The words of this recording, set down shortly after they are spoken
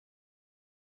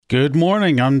Good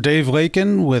morning. I'm Dave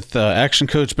Lakin with Action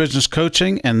Coach Business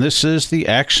Coaching, and this is the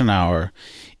Action Hour.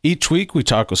 Each week, we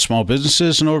talk with small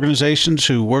businesses and organizations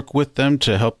who work with them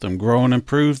to help them grow and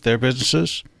improve their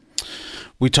businesses.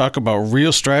 We talk about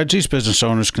real strategies business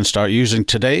owners can start using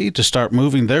today to start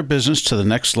moving their business to the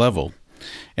next level.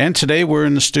 And today, we're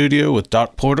in the studio with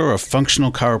Doc Porter, a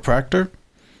functional chiropractic.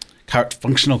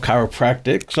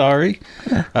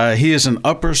 He is an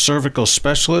upper cervical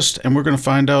specialist, and we're going to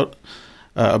find out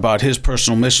about his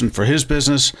personal mission for his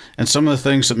business and some of the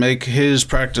things that make his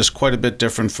practice quite a bit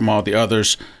different from all the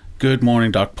others. Good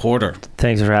morning, Doc Porter.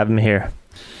 Thanks for having me here.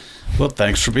 Well,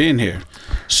 thanks for being here.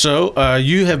 So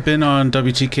you have been on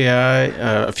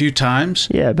WTKI a few times.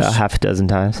 Yeah, about half a dozen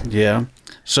times. Yeah.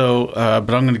 So,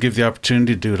 but I'm going to give the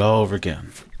opportunity to do it all over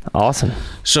again. Awesome.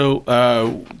 So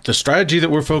the strategy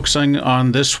that we're focusing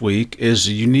on this week is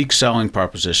a unique selling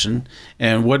proposition,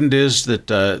 and what it is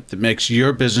that makes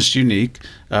your business unique.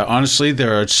 Honestly,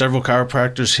 there are several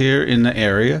chiropractors here in the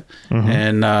area,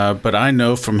 and but I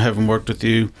know from having worked with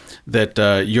you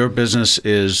that your business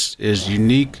is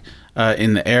unique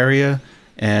in the area,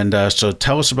 and so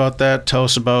tell us about that. Tell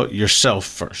us about yourself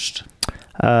first.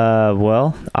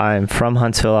 Well, I'm from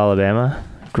Huntsville, Alabama.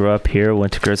 Grew up here,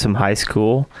 went to Grissom High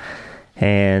School,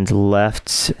 and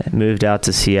moved out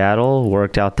to Seattle,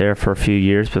 worked out there for a few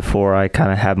years before I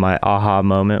kind of had my aha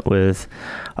moment with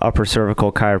upper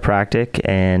cervical chiropractic,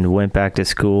 and went back to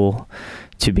school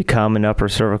to become an upper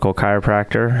cervical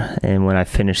chiropractor. And when I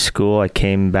finished school, I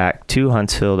came back to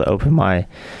Huntsville to open my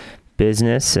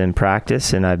business and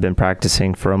practice, and I've been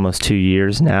practicing for almost 2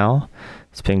 years now.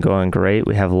 It's been going great.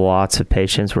 We have lots of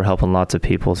patients. We're helping lots of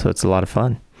people, so it's a lot of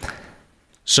fun.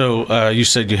 So you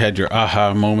said you had your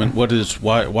aha moment. Why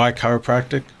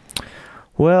chiropractic?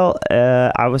 Well,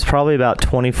 I was probably about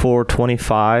 24,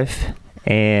 25,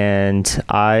 and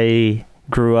I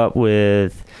grew up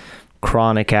with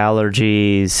chronic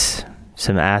allergies,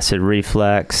 some acid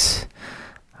reflux.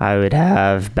 I would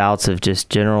have bouts of just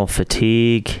general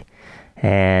fatigue,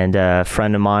 and a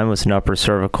friend of mine was an upper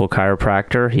cervical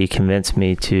chiropractor. He convinced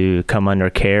me to come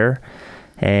under care,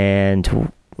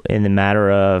 and in the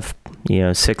matter of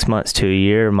 6 months to a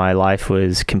year, my life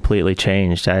was completely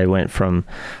changed. I went from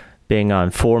being on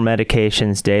 4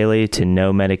 medications daily to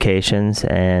no medications,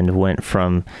 and went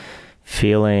from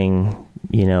feeling,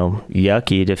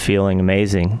 yucky to feeling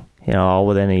amazing. All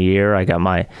within a year. I got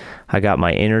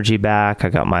my energy back. I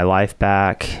got my life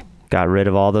back. Got rid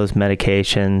of all those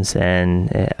medications, and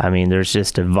there's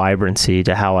just a vibrancy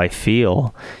to how I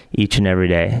feel each and every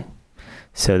day.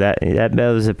 So that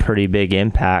was a pretty big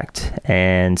impact,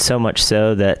 and so much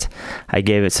so that I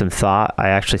gave it some thought. I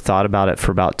actually thought about it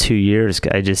for about 2 years.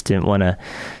 I just didn't want to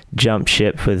jump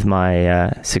ship with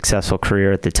my successful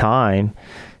career at the time.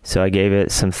 So I gave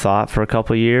it some thought for a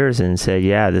couple of years and said,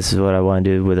 yeah, this is what I want to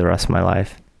do with the rest of my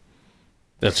life.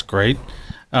 That's great.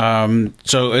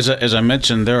 So as I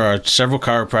mentioned, there are several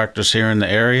chiropractors here in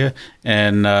the area,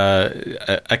 and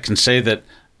I can say that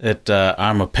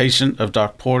I'm a patient of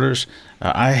Doc Porter's.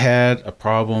 I had a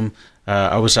problem.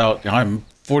 I was out. I'm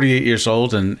 48 years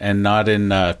old and not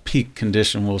in peak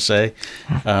condition, we'll say.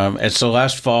 And so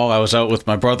last fall, I was out with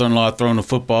my brother-in-law throwing a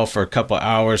football for a couple of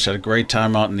hours. Had a great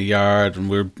time out in the yard,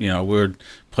 and we were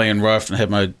playing rough, and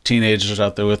had my teenagers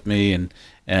out there with me,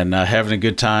 and having a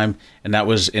good time. And that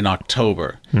was in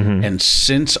October. And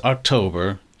since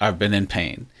October, I've been in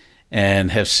pain, and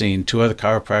have seen 2 other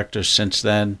chiropractors since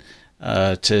then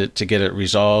to get it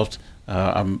resolved.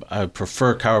 I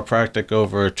prefer chiropractic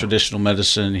over traditional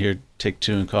medicine. Here, take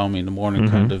 2 and call me in the morning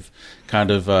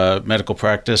kind of medical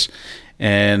practice,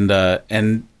 and I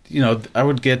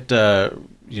would get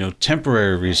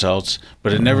temporary results,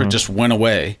 but it never just went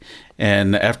away.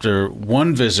 And after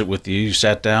one visit with you, you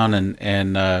sat down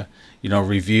and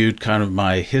reviewed kind of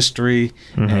my history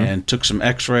and took some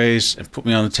X-rays and put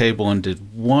me on the table and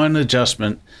did one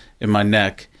adjustment in my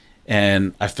neck.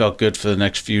 And I felt good for the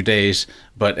next few days,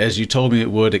 but as you told me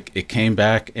it would, it came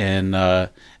back, and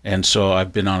so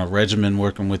I've been on a regimen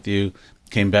working with you.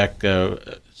 Came back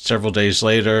several days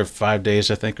later, 5 days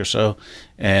I think or so,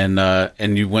 and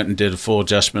you went and did a full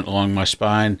adjustment along my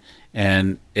spine,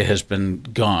 and it has been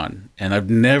gone. And I've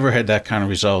never had that kind of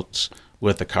results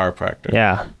with a chiropractor.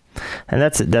 Yeah, and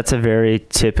that's a very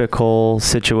typical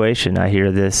situation. I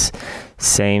hear this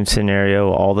same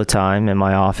scenario all the time in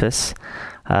my office.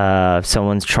 If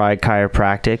someone's tried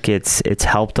chiropractic, it's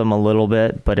helped them a little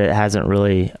bit, but it hasn't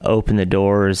really opened the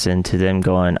doors into them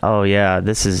going, oh yeah,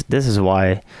 this is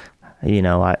why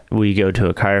we go to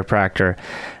a chiropractor.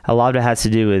 A lot of it has to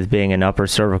do with being an upper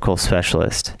cervical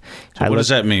specialist. So what does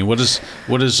that mean? What is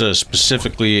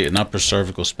specifically an upper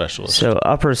cervical specialist? So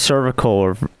upper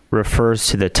cervical refers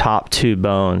to the top two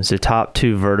bones, the top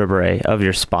two vertebrae of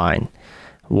your spine.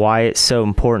 Why it's so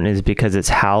important is because it's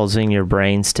housing your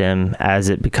brainstem as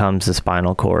it becomes the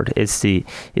spinal cord. It's the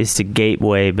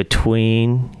gateway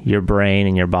between your brain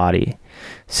and your body.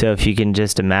 So if you can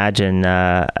just imagine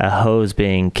a hose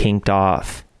being kinked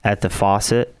off at the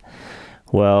faucet,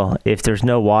 well, if there's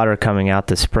no water coming out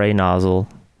the spray nozzle,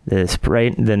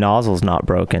 the nozzle's not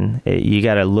broken. You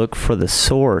got to look for the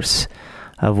source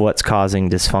of what's causing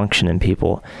dysfunction in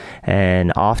people.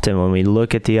 And often when we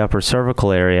look at the upper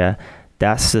cervical area,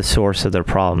 that's the source of their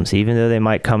problems. Even though they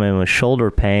might come in with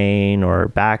shoulder pain or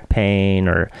back pain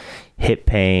or hip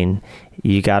pain,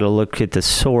 you got to look at the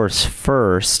source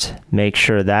first, make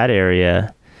sure that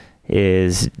area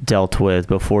is dealt with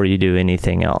before you do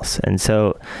anything else. And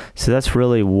so that's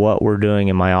really what we're doing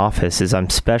in my office, is I'm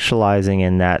specializing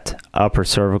in that upper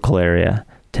cervical area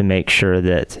to make sure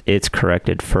that it's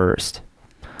corrected first.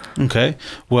 Okay.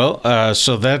 Well,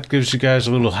 so that gives you guys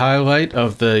a little highlight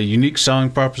of the unique selling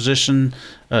proposition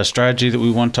strategy that we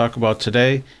want to talk about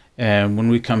today. And when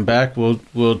we come back,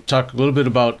 we'll talk a little bit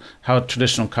about how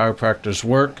traditional chiropractors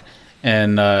work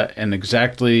and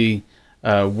exactly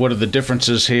what are the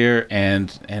differences here, and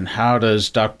how does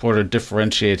Doc Porter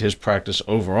differentiate his practice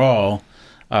overall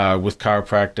with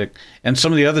chiropractic, and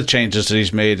some of the other changes that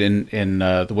he's made in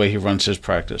the way he runs his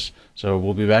practice. So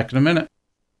we'll be back in a minute.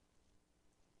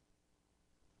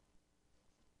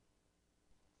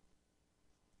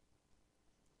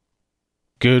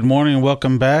 Good morning and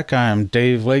welcome back. I am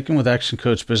Dave Lakin with Action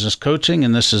Coach Business Coaching,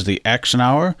 and this is the Action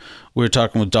Hour. We're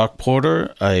talking with Doc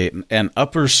Porter, an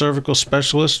upper cervical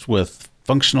specialist with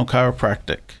functional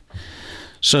chiropractic.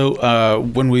 So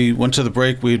when we went to the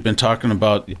break, we had been talking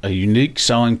about a unique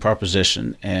selling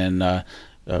proposition. And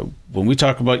when we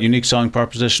talk about unique selling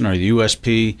proposition, or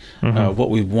USP,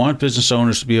 what we want business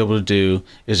owners to be able to do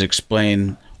is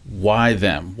explain why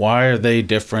them. Why are they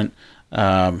different?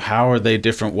 How are they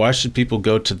different? Why should people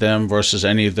go to them versus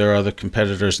any of their other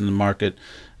competitors in the market?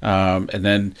 And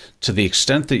then to the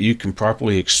extent that you can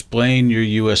properly explain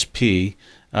your USP,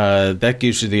 that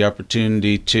gives you the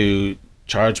opportunity to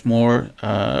charge more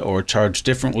or charge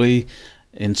differently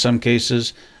in some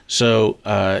cases. So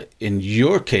in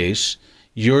your case,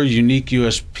 your unique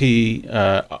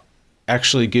USP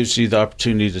actually gives you the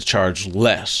opportunity to charge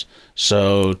less.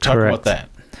 So talk Correct. About that.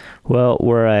 Well,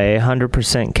 we're a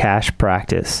 100% cash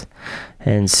practice,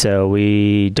 and so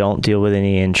we don't deal with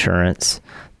any insurance.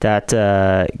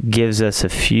 That gives us a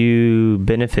few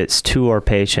benefits to our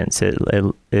patients.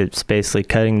 It's basically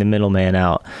cutting the middleman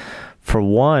out. For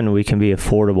one, we can be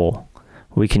affordable.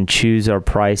 We can choose our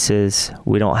prices.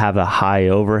 We don't have a high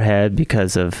overhead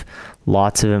because of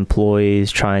lots of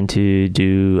employees trying to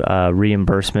do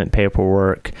reimbursement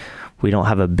paperwork. We don't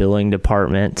have a billing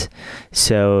department.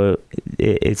 So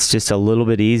it's just a little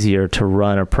bit easier to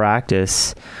run a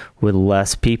practice with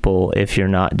less people if you're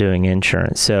not doing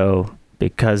insurance. So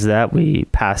because of that, we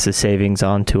pass the savings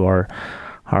on to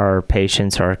our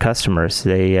patients, our customers.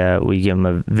 We give them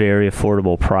a very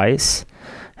affordable price.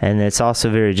 And it's also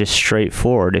very just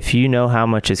straightforward. If you know how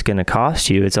much it's going to cost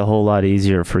you, it's a whole lot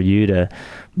easier for you to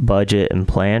budget and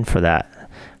plan for that,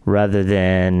 rather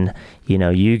than,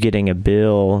 you getting a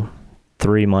bill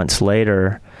 3 months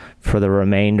later for the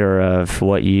remainder of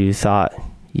what you thought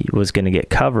was going to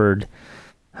get covered.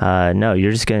 No,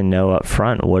 you're just going to know up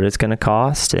front what it's going to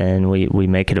cost, and we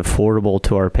make it affordable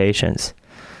to our patients.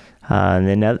 And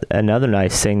then another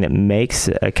nice thing that makes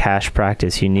a cash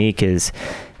practice unique is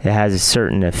it has a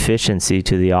certain efficiency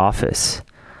to the office.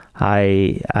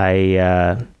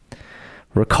 I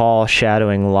recall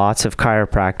shadowing lots of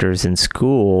chiropractors in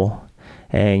school,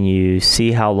 and you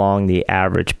see how long the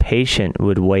average patient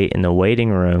would wait in the waiting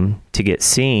room to get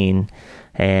seen.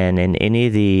 And in any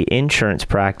of the insurance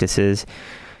practices,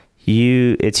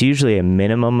 it's usually a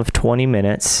minimum of 20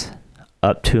 minutes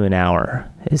up to an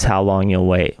hour is how long you'll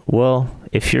wait. Well,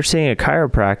 if you're seeing a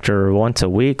chiropractor once a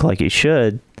week like you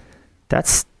should,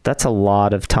 that's a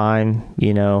lot of time,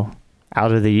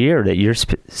 out of the year that you're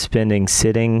spending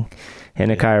sitting in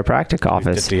a chiropractic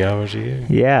office. 50 hours a year.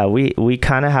 Yeah, we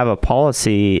kind of have a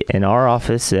policy in our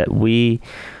office that we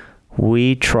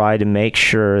try to make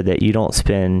sure that you don't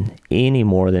spend any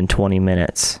more than 20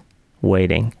 minutes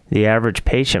waiting. The average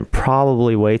patient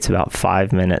probably waits about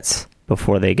 5 minutes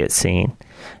before they get seen.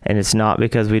 And it's not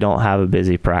because we don't have a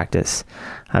busy practice.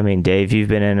 I mean, Dave, you've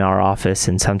been in our office,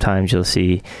 and sometimes you'll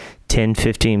see 10,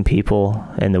 15 people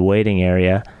in the waiting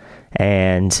area,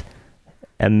 and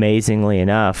amazingly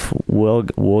enough, we'll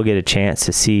get a chance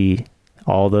to see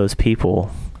all those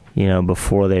people,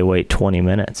 before they wait 20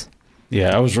 minutes.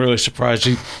 Yeah, I was really surprised.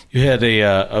 You had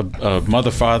a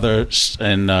mother, father,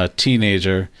 and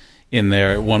teenager in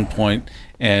there at one point,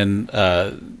 and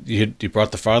you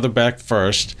brought the father back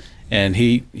first, and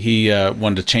he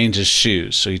wanted to change his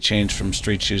shoes, so he changed from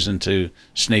street shoes into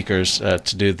sneakers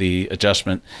to do the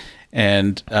adjustment.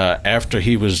 And after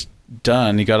he was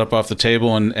done, he got up off the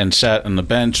table and sat on the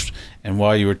bench, and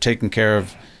while you were taking care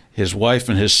of his wife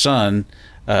and his son,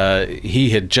 he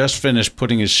had just finished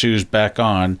putting his shoes back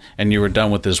on, and you were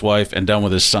done with his wife and done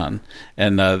with his son.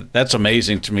 And that's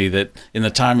amazing to me that in the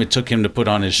time it took him to put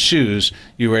on his shoes,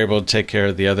 you were able to take care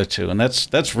of the other two. And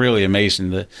that's really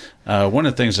amazing. One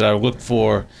of the things that I look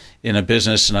for in a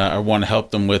business and I want to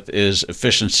help them with is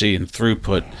efficiency and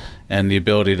throughput and the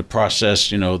ability to process,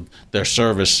 their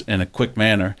service in a quick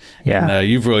manner. Yeah. And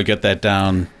you've really got that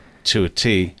down to a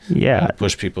T. Yeah.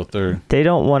 Push people through. They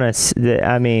don't want to,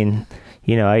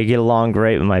 I get along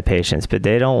great with my patients, but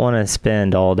they don't want to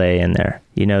spend all day in there.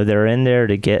 They're in there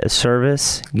to get a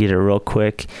service, get it real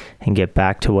quick, and get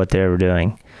back to what they were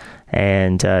doing.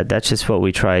 And that's just what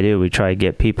we try to do. We try to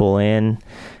get people in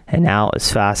and out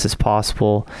as fast as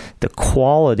possible. The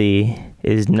quality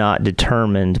is not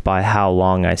determined by how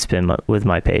long I spend with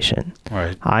my patient.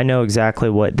 Right. I know exactly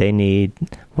what they need,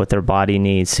 what their body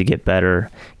needs to get better,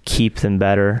 keep them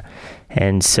better.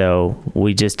 And so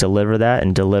we just deliver that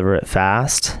and deliver it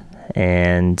fast,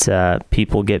 and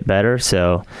people get better.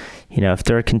 So, if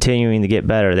they're continuing to get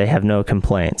better, they have no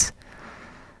complaints.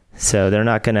 So they're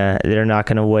not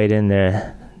gonna wait in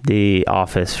the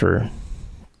office for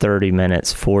 30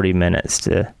 minutes, 40 minutes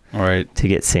to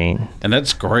get seen. And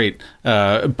that's great.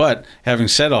 But having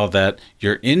said all that,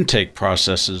 your intake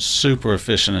process is super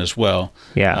efficient as well.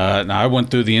 Yeah. Now I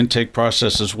went through the intake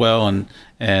process as well, and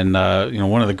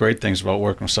one of the great things about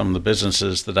working with some of the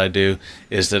businesses that I do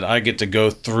is that I get to go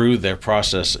through their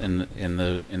process in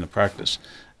the practice.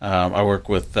 I work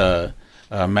with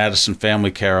Madison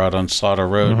Family Care out on Slaughter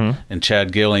Road and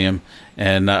Chad Gilliam,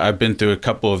 and I've been through a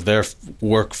couple of their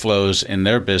workflows in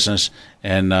their business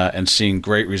and seeing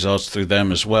great results through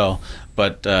them as well.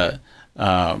 But their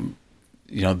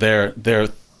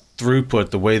throughput,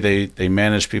 the way they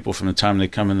manage people from the time they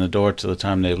come in the door to the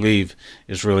time they leave,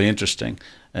 is really interesting.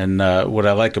 And what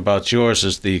I like about yours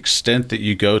is the extent that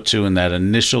you go to in that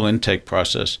initial intake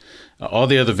process. All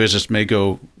the other visits may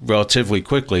go relatively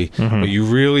quickly, but you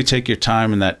really take your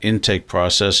time in that intake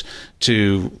process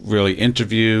to really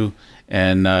interview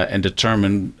and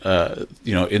determine,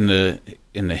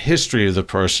 in the history of the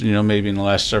person, maybe in the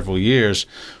last several years,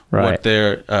 what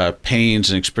their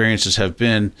pains and experiences have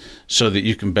been, so that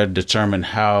you can better determine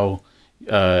how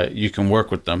you can work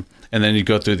with them. And then you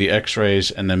go through the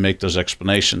x-rays and then make those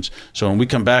explanations. So when we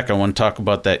come back, I want to talk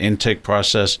about that intake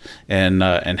process and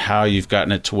how you've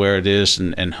gotten it to where it is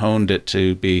and honed it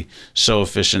to be so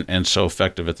efficient and so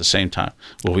effective at the same time.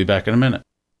 We'll be back in a minute.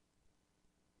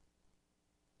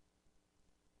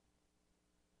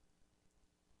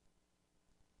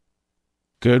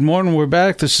 Good morning. We're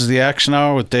back. This is the Action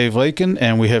Hour with Dave Lakin,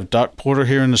 and we have Doc Porter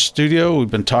here in the studio. We've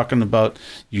been talking about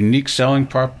unique selling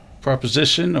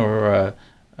proposition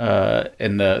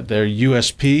and their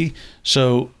USP.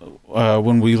 So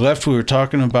when we left, we were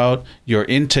talking about your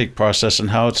intake process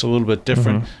and how it's a little bit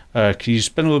different. Can you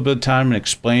spend a little bit of time and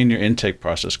explain your intake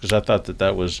process? Because I thought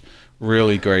that was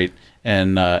really great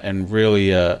and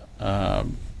really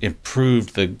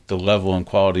improved the level and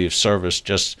quality of service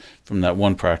just from that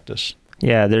one practice.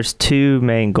 Yeah, there's two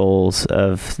main goals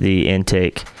of the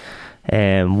intake,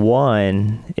 and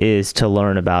one is to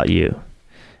learn about you,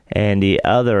 and the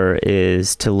other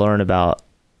is to learn about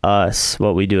us,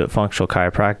 what we do at Functional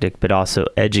Chiropractic, but also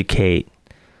educate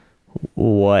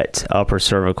what upper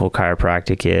cervical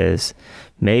chiropractic is.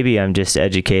 Maybe I'm just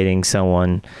educating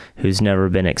someone who's never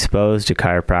been exposed to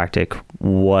chiropractic,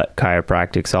 what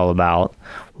chiropractic's all about,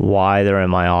 why they're in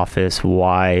my office,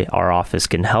 why our office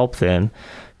can help them.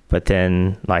 But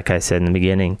then, like I said in the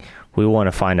beginning, we want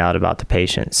to find out about the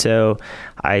patient. So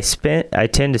I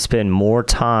tend to spend more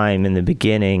time in the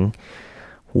beginning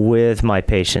with my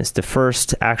patients. The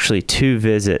first actually 2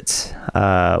 visits,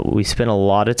 we spend a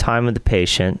lot of time with the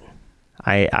patient.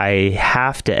 I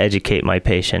have to educate my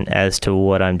patient as to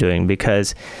what I'm doing,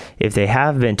 because if they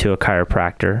have been to a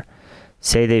chiropractor,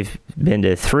 say they've been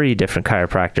to 3 different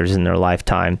chiropractors in their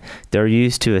lifetime, they're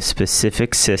used to a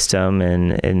specific system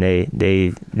and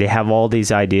they have all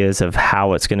these ideas of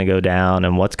how it's going to go down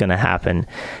and what's going to happen.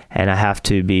 And I have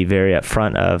to be very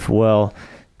upfront of, well,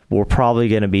 we're probably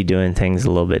going to be doing things a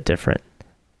little bit different.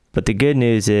 But the good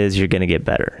news is you're going to get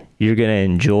better. You're going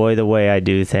to enjoy the way I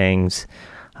do things.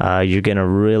 You're going to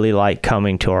really like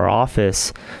coming to our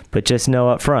office, but just know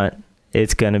up front,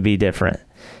 it's going to be different.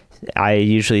 I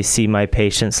usually see my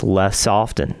patients less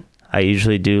often. I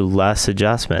usually do less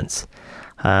adjustments.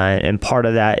 And part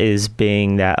of that is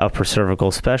being that upper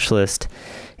cervical specialist.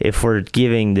 If we're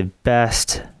giving the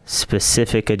best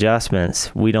specific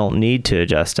adjustments, we don't need to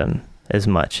adjust them as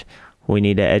much. We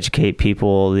need to educate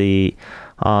people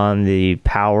on the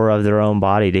power of their own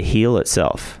body to heal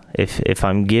itself. If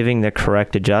I'm giving the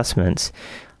correct adjustments,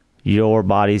 your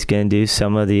body's going to do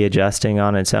some of the adjusting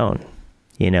on its own,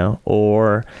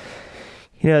 or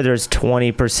there's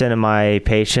 20% of my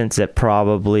patients that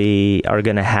probably are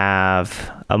going to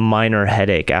have a minor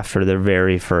headache after their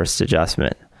very first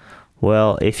adjustment.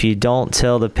 Well, if you don't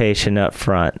tell the patient up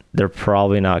front, they're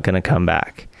probably not going to come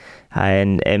back.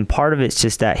 And part of it's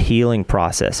just that healing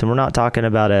process. And we're not talking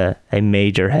about a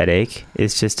major headache.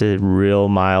 It's just a real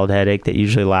mild headache that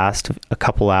usually lasts a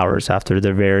couple hours after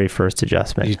their very first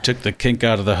adjustment. You took the kink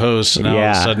out of the hose, and now all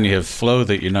of a sudden you have flow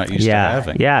that you're not used to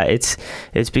having. Yeah, it's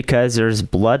because there's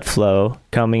blood flow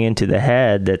coming into the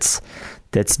head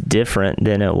that's different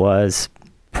than it was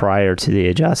prior to the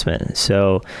adjustment.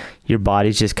 So your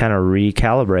body's just kind of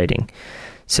recalibrating.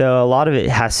 So a lot of it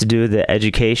has to do with the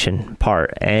education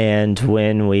part. And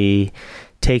when we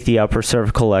take the upper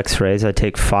cervical x-rays, I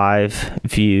take 5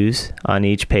 views on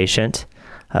each patient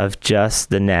of just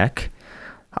the neck.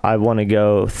 I want to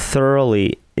go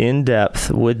thoroughly in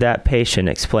depth with that patient,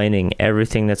 explaining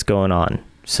everything that's going on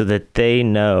so that they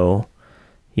know,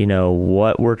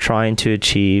 what we're trying to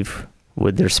achieve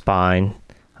with their spine.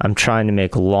 I'm trying to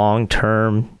make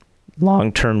long-term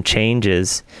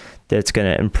changes that's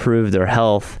going to improve their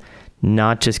health,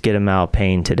 not just get them out of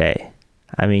pain today.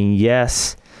 I mean,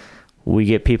 yes, we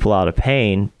get people out of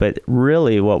pain, but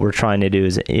really what we're trying to do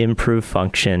is improve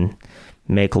function,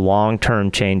 make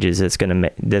long-term changes that's going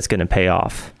to pay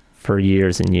off for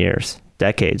years and years,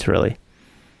 decades, really.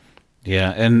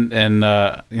 Yeah, and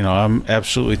I'm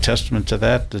absolutely testament to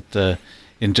that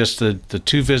in just the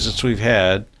 2 visits we've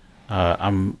had,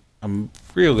 I'm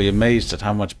really amazed at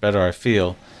how much better I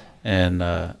feel, and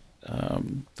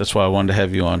that's why I wanted to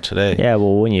have you on today. Yeah,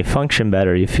 well, when you function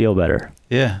better, you feel better.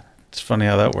 Yeah, it's funny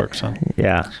how that works, huh?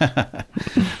 Yeah.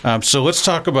 So let's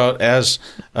talk about as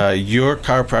your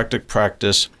chiropractic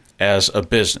practice as a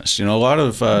business. A lot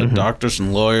of doctors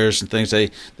and lawyers and things, they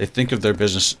think of their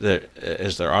business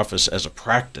as their office as a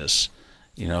practice.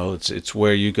 It's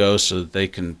where you go so that they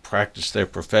can practice their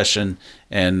profession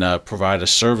and provide a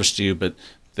service to you, but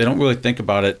they don't really think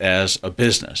about it as a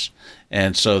business.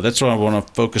 And so that's what I want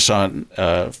to focus on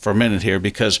for a minute here,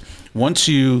 because once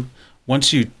you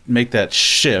make that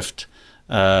shift,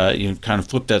 you kind of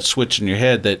flip that switch in your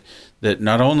head that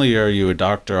not only are you a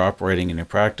doctor operating in your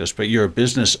practice, but you're a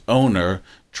business owner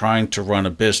trying to run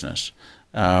a business.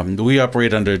 We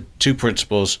operate under 2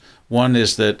 principles. One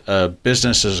is that a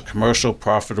business is a commercial,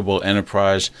 profitable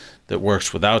enterprise that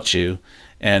works without you.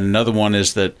 And another one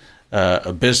is that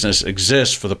a business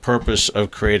exists for the purpose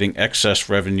of creating excess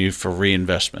revenue for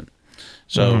reinvestment.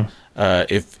 So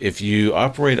if you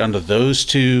operate under those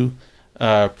 2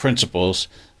 principles,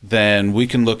 then we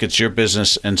can look at your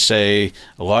business and say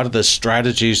a lot of the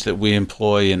strategies that we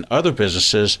employ in other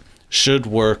businesses should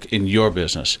work in your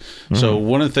business. So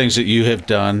one of the things that you have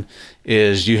done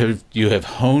is you have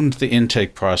honed the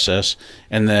intake process,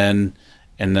 and then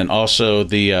also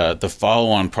the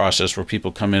follow-on process where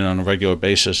people come in on a regular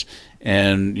basis.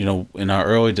 And in our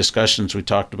early discussions, we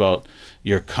talked about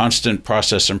your constant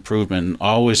process improvement, and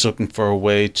always looking for a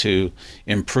way to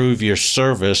improve your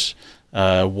service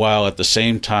while at the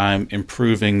same time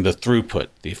improving the throughput,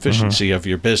 the efficiency of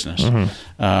your business.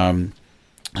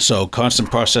 So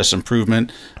constant process improvement.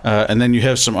 And then you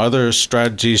have some other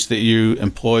strategies that you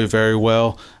employ very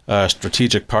well.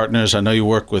 Strategic partners. I know you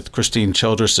work with Christine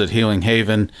Childress at Healing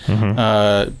Haven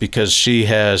because she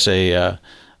has a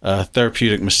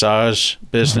therapeutic massage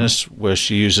business where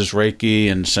she uses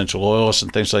Reiki and essential oils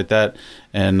and things like that.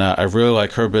 And I really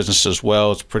like her business as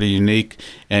well. It's pretty unique.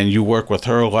 And you work with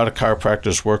her. A lot of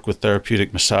chiropractors work with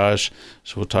therapeutic massage.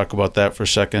 So we'll talk about that for a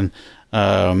second.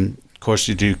 Of course,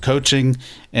 you do coaching,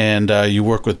 and you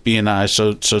work with BNI.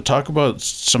 So talk about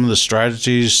some of the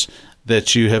strategies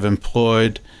that you have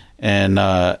employed, and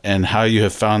how you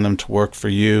have found them to work for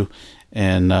you,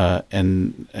 and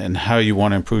how you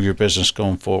want to improve your business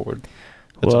going forward.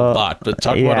 That's a lot, but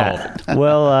talk about all of it.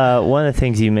 Well, one of the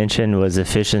things you mentioned was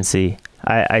efficiency.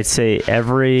 I'd say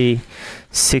every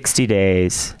 60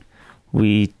 days,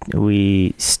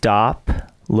 we stop,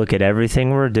 look at everything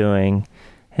we're doing,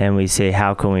 and we say,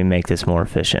 how can we make this more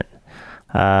efficient?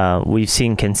 We've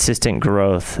seen consistent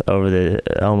growth over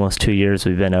the almost 2 years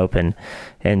we've been open.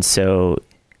 And so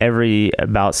every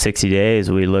about 60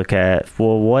 days, we look at,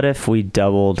 well, what if we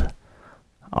doubled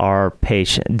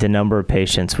the number of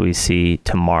patients we see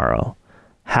tomorrow.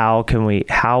 How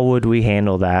would we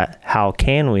handle that? How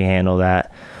can we handle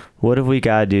that? What have we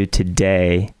got to do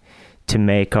today to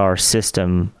make our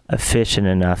system efficient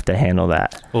enough to handle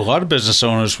that? Well, a lot of business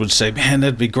owners would say, man,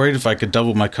 that'd be great if I could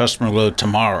double my customer load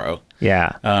tomorrow.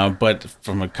 Yeah. But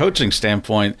from a coaching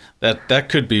standpoint, that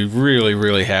could be really,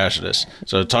 really hazardous.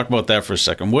 So talk about that for a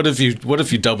second. What if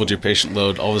you doubled your patient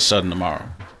load all of a sudden tomorrow?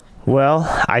 Well,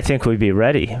 I think we'd be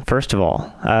ready. First of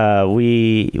all,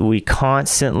 we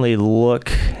constantly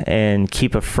look and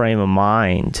keep a frame of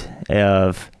mind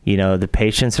of, the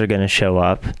patients are going to show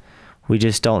up. We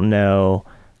just don't know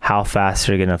how fast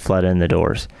they're going to flood in the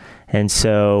doors. And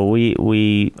so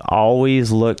we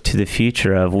always look to the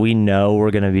future of, we know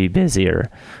we're going to be busier,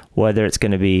 whether it's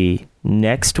going to be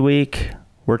next week,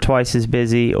 we're twice as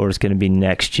busy, or it's going to be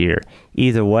next year.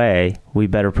 Either way, we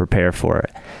better prepare for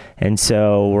it. And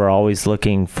so we're always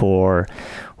looking for,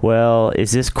 well,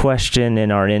 is this question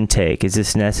in our intake? Is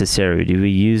this necessary? Do we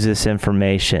use this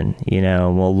information?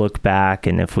 We'll look back,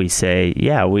 and if we say,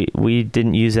 yeah, we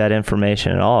didn't use that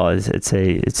information at all, it's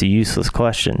a useless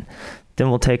question, then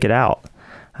we'll take it out.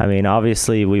 I mean,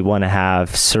 obviously we want to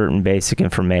have certain basic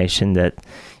information that,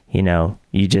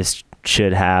 you just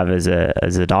should have as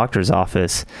a doctor's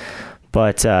office.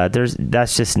 But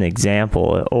that's just an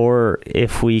example. Or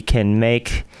if we can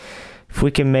make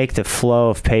the flow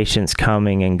of patients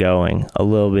coming and going a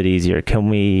little bit easier, can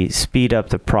we speed up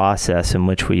the process in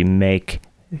which we make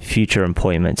future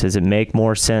appointments? Does it make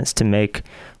more sense to make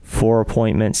 4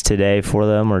 appointments today for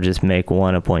them, or just make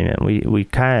 1 appointment? We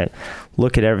kind of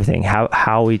look at everything,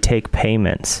 how we take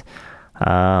payments,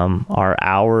 our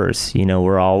hours.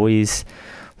 We're always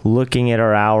looking at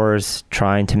our hours,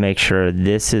 trying to make sure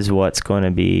this is what's going to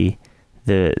be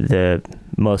the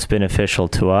most beneficial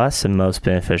to us and most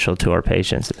beneficial to our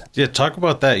patients. Yeah, talk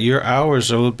about that. Your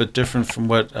hours are a little bit different from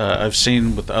what I've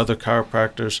seen with other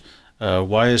chiropractors.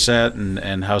 Why is that,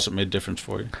 and how's it made a difference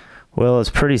for you? Well, it's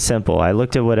pretty simple. I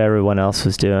looked at what everyone else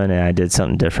was doing, and I did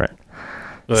something different.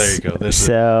 Well, there you go. This is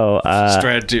a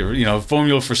strategy,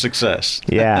 formula for success.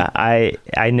 Yeah,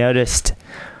 I noticed.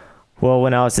 Well,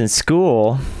 when I was in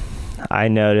school, I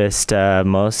noticed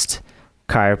most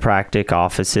chiropractic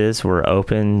offices were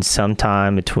open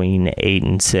sometime between 8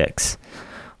 and 6.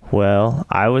 Well,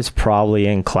 I was probably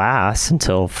in class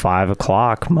until 5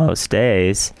 o'clock most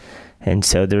days, and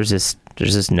so there's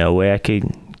just no way I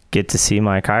could get to see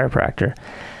my chiropractor.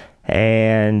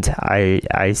 And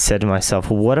I said to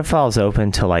myself, well, what if I was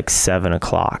open till like 7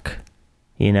 o'clock,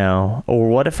 or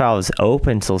what if I was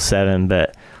open till 7,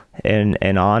 but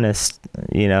and honest,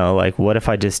 what if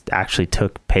I just actually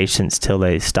took patients till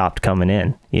they stopped coming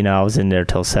in? I was in there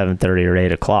till 7:30 or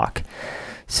 8 o'clock.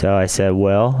 So I said,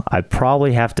 well, I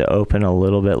probably have to open a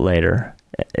little bit later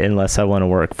unless I want to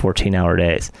work 14-hour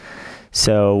days.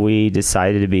 So we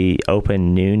decided to be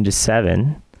open noon to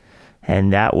 7,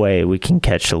 and that way we can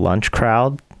catch the lunch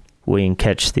crowd, we can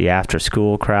catch the after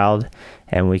school crowd,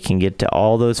 and we can get to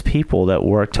all those people that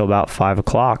work till about 5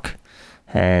 o'clock.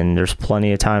 And there's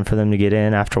plenty of time for them to get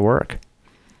in after work.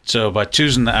 So by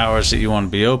choosing the hours that you want to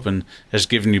be open has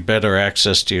given you better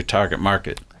access to your target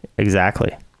market.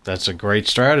 Exactly. That's a great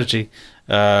strategy.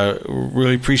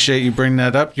 Really appreciate you bringing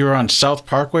that up. You're on South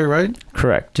Parkway, right?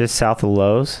 Correct. Just south of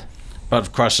Lowe's. About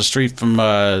across the street from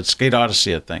Skate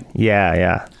Odyssey, I think.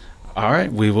 Yeah. All right.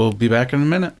 We will be back in a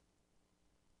minute.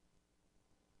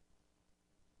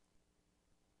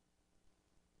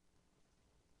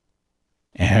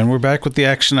 And we're back with the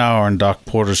Action Hour, and Doc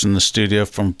Porter's in the studio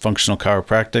from Functional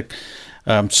Chiropractic.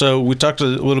 So we talked a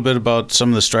little bit about some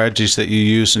of the strategies that you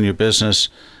use in your business,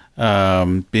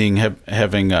 having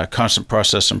constant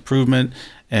process improvement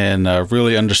and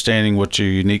really understanding what your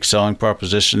unique selling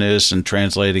proposition is and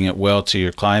translating it well to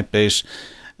your client base.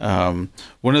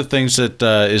 One of the things that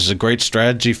is a great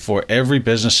strategy for every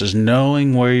business is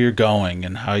knowing where you're going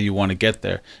and how you want to get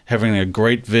there, having a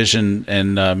great vision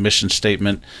and mission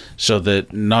statement so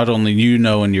that not only you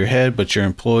know in your head, but your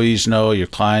employees know, your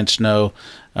clients know,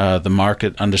 the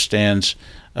market understands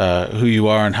who you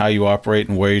are and how you operate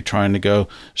and where you're trying to go.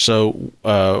 So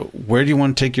where do you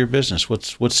want to take your business?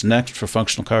 What's next for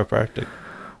Functional Chiropractic?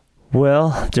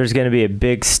 Well, there's going to be a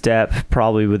big step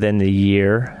probably within the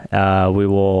year. We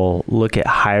will look at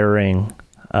hiring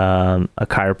a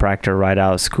chiropractor right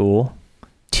out of school,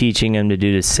 teaching them to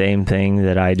do the same thing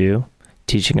that I do,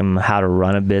 teaching them how to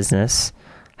run a business,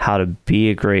 how to be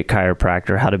a great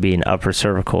chiropractor, how to be an upper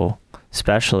cervical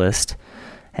specialist,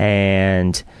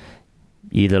 and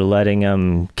either letting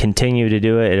him continue to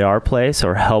do it at our place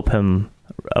or help him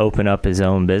open up his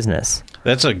own business.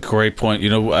 That's a great point.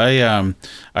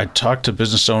 I talk to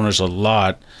business owners a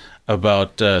lot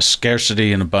about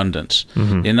scarcity and abundance.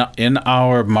 In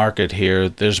our market here,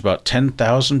 there's about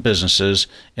 10,000 businesses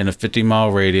in a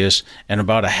 50-mile radius and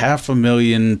about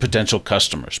 500,000 potential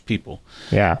customers, people.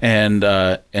 Yeah.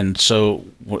 And so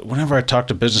whenever I talk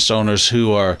to business owners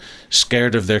who are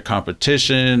scared of their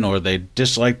competition, or they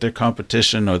dislike their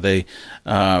competition, or they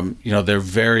they're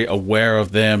very aware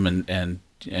of them and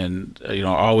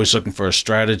always looking for a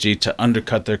strategy to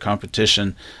undercut their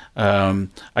competition,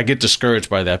 I get discouraged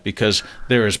by that, because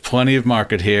there is plenty of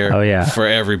market here for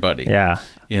everybody. Yeah.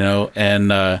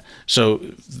 So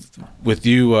with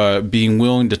you being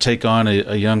willing to take on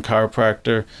a young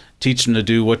chiropractor, teach them to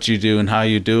do what you do and how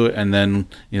you do it, and then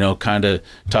kind of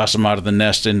toss them out of the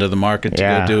nest into the market to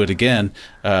go do it again.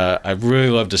 I'd really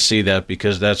love to see that,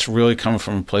 because that's really coming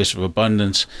from a place of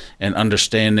abundance and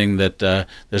understanding that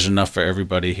there's enough for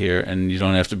everybody here, and you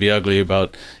don't have to be ugly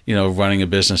about running a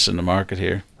business in the market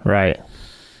here. Right.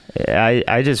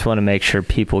 I just want to make sure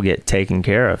people get taken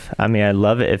care of. I mean, I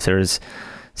love it if there's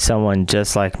someone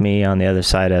just like me on the other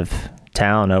side of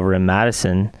town over in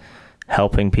Madison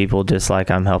helping people just like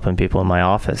I'm helping people in my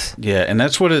office. Yeah, and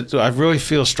that's what I really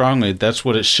feel strongly, that's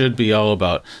what it should be all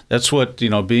about. That's what,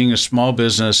 being a small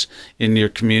business in your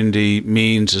community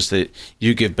means, is that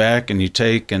you give back and you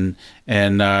take, and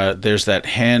there's that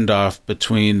handoff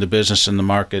between the business and the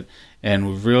market, and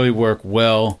we really work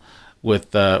well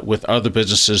with other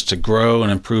businesses to grow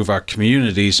and improve our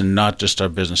communities, and not just our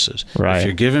businesses. Right. If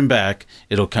you're giving back,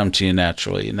 it'll come to you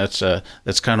naturally, and that's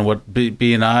kind of what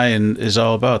B&I is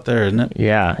all about there, isn't it?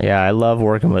 Yeah, I love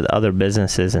working with other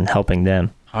businesses and helping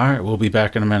them. All right, we'll be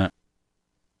back in a minute.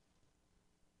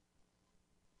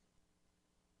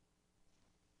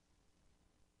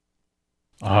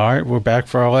 All right, we're back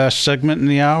for our last segment in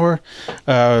the hour.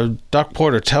 Doc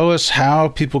Porter, tell us how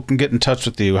people can get in touch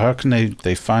with you. How can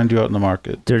they find you out in the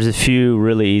market? There's a few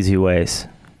really easy ways.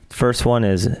 First one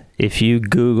is if you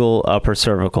Google upper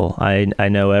cervical. I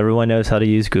know everyone knows how to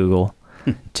use Google.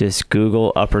 Just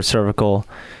Google upper cervical.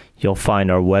 You'll find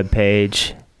our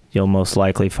webpage. You'll most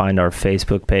likely find our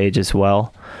Facebook page as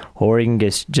well. Or you can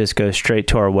just go straight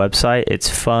to our website. It's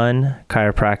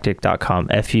funchiropractic.com,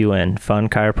 F-U-N,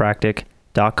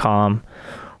 funchiropractic.com.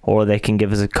 Or they can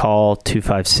give us a call,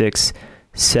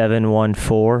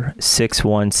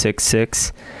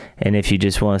 256-714-6166. And if you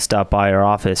just want to stop by our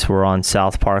office, we're on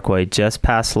South Parkway, just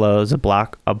past Lowe's, a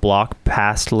block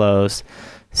past Lowe's,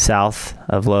 south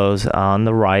of Lowe's on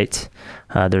the right.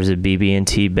 There's a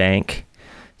BB&T bank,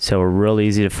 so we're real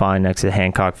easy to find next to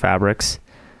Hancock Fabrics.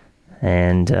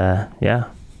 And that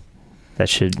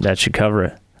should cover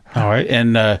it. All right,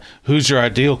 and who's your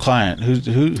ideal client?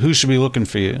 Who should be looking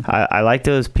for you? I like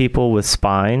those people with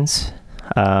spines.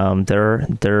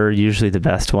 They're usually the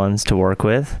best ones to work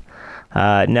with.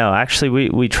 No, actually,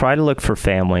 we try to look for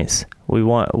families.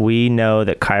 We know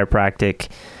that chiropractic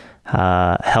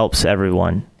helps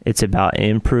everyone. It's about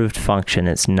improved function.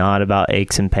 It's not about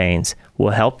aches and pains.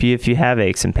 We'll help you if you have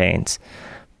aches and pains,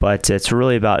 but it's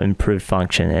really about improved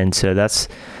function. And so that's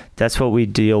what we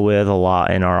deal with a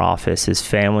lot in our office, is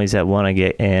families that want to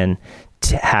get in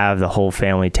to have the whole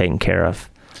family taken care of.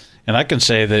 And I can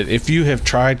say that if you have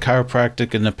tried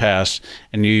chiropractic in the past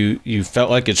and you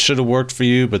felt like it should have worked for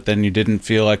you, but then you didn't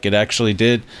feel like it actually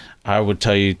did, I would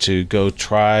tell you to go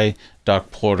try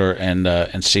Doc Porter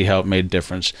and see how it made a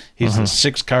difference. He's the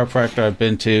sixth chiropractor I've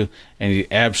been to, and he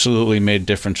absolutely made a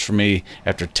difference for me.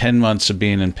 After 10 months of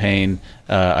being in pain,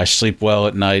 I sleep well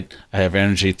at night. I have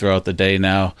energy throughout the day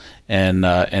now, and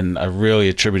I really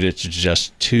attribute it to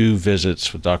just 2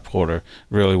 visits with Doc Porter. It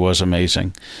really was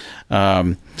amazing.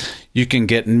 You can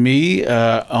get me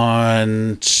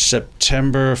on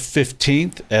September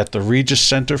 15th at the Regis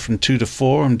Center from 2 to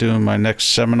 4. I'm doing my next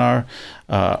seminar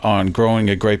on growing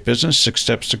a great business, 6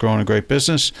 steps to growing a great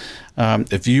business.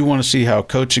 If you want to see how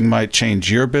coaching might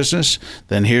change your business,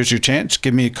 then here's your chance.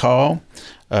 Give me a call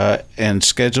and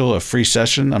schedule a free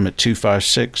session. I'm at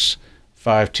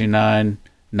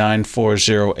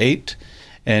 256-529-9408.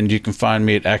 And you can find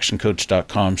me at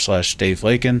actioncoach.com/Dave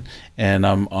Lakin. And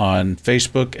I'm on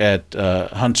Facebook at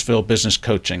Huntsville Business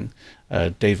Coaching,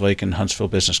 Dave Lakin, Huntsville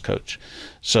Business Coach.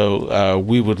 So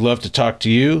we would love to talk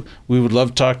to you. We would love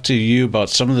to talk to you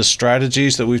about some of the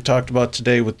strategies that we've talked about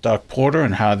today with Doc Porter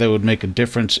and how they would make a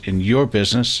difference in your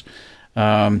business.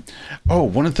 One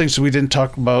of the things that we didn't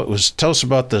talk about was tell us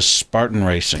about the Spartan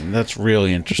racing. That's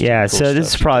really interesting. Yeah, cool so this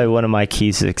stuff. is probably one of my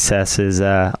key successes,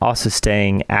 also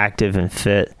staying active and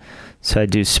fit. So I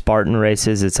do Spartan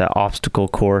races. It's an obstacle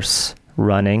course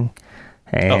running.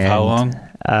 And of how long?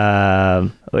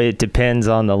 It depends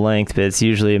on the length, but it's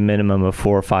usually a minimum of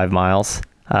 4 or 5 miles.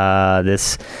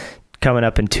 This coming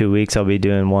up in 2 weeks, I'll be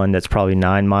doing one that's probably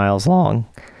 9 miles long.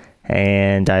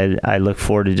 And I look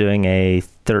forward to doing a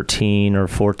 13 or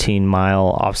 14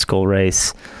 mile obstacle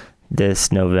race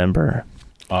this November.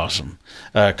 Awesome.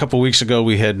 A couple of weeks ago,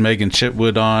 we had Megan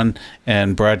Chitwood on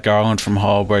and Brad Garland from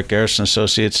Hallbright Garrison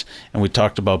Associates, and we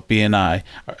talked about BNI.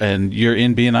 And you're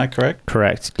in BNI, correct?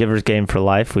 Correct. Givers Game for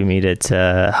Life. We meet at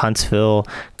Huntsville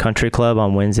Country Club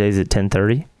on Wednesdays at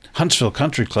 10:30. Huntsville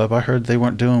Country Club, I heard they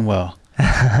weren't doing well.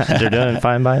 They're doing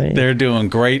fine by me. They're doing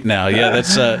great now. Yeah,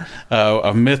 that's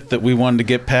a myth that we wanted to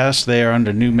get past. They are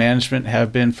under new management,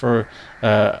 have been for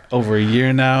over a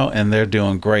year now, and they're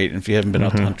doing great. And if you haven't been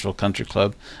out to Huntsville Country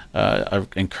Club, I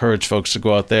encourage folks to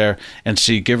go out there and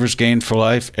see Givers Gain for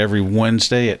Life every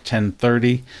Wednesday at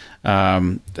 10:30.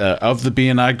 Of the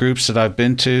BNI groups that I've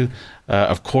been to,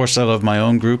 of course, I love my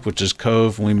own group, which is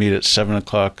Cove. We meet at 7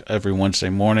 o'clock every Wednesday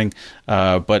morning.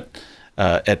 But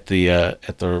at the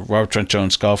Robert Trent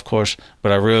Jones Golf Course,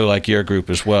 but I really like your group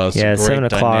as well. It's a great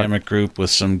dynamic group with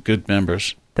some good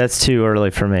members. That's too early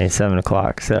for me, 7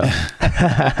 o'clock. So,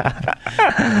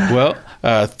 well,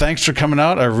 thanks for coming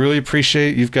out. I really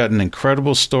appreciate it. You've got an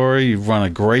incredible story. You've run a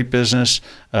great business.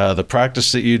 The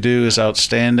practice that you do is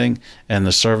outstanding, and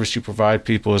the service you provide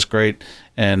people is great.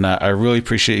 And I really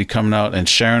appreciate you coming out and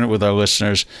sharing it with our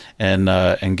listeners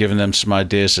and giving them some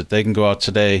ideas that they can go out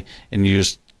today and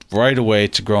use right away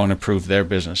to grow and improve their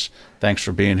business. Thanks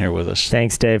for being here with us.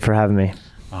 Thanks, Dave, for having me.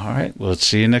 All right. Well, let's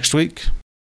see you next week.